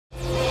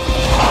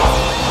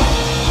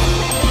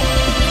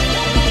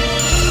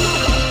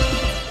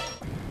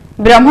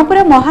ब्रह्मपुर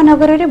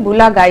महानगर में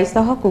बुला गाई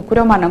सह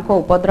कुकुर मानक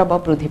उपद्रव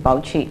वृद्धि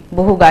पाउछि।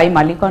 बहु गाई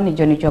मालिक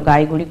निज निज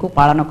गाईगुड़ी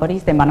पालन करी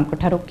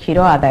सेमानकठारु क्षीर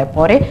आदाय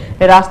पर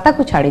रास्ता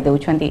को छाड़ी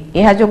देउछन्ति।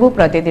 एहा जोगु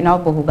प्रतिदिन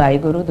बहु गाई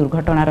गोरु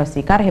दुर्घटनार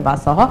शिकार हेबा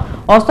सह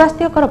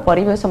अस्वास्थ्यकर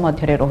परिवेश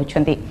मध्यरे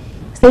रहुछन्ति।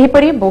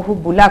 सेहिपरि बहु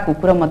बुला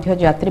कुकुर मध्य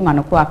यात्री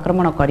मानकु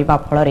आक्रमण करिबा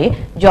फलरे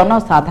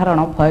जनसाधारण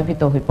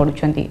भयभीत होई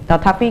पडुछन्ति।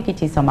 तथापि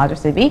किछि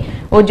समाजसेवी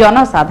और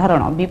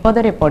जनसाधारण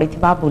विपदरे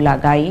पड़िथिबा बुला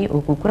गाई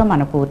और कुकुर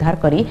मानकु उद्धार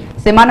करी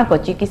सेमानक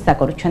चिकित्सा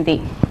करुछन्ति।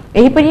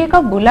 एहिपरि एक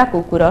बुला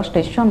कुकुर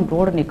स्टेशन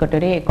रोड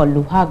निकटरे एक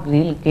लुहा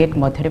ग्रिल गेट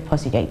मध्यरे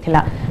फसी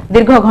जाइथिला।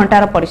 दीर्घ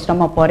घंटार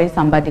परिश्रम पर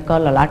सांबादिक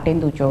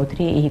ललाटेन्दु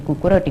चौधरी एही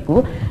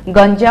कुकुरटिकु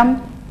गंजाम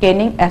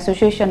केनिंग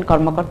एसोसिएशन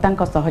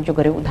कर्मकर्ता सहयोग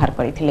उद्धार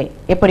करथिले।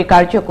 एपरि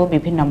कार्य को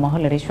विभिन्न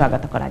महल रे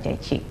स्वागत करा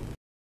जायछि।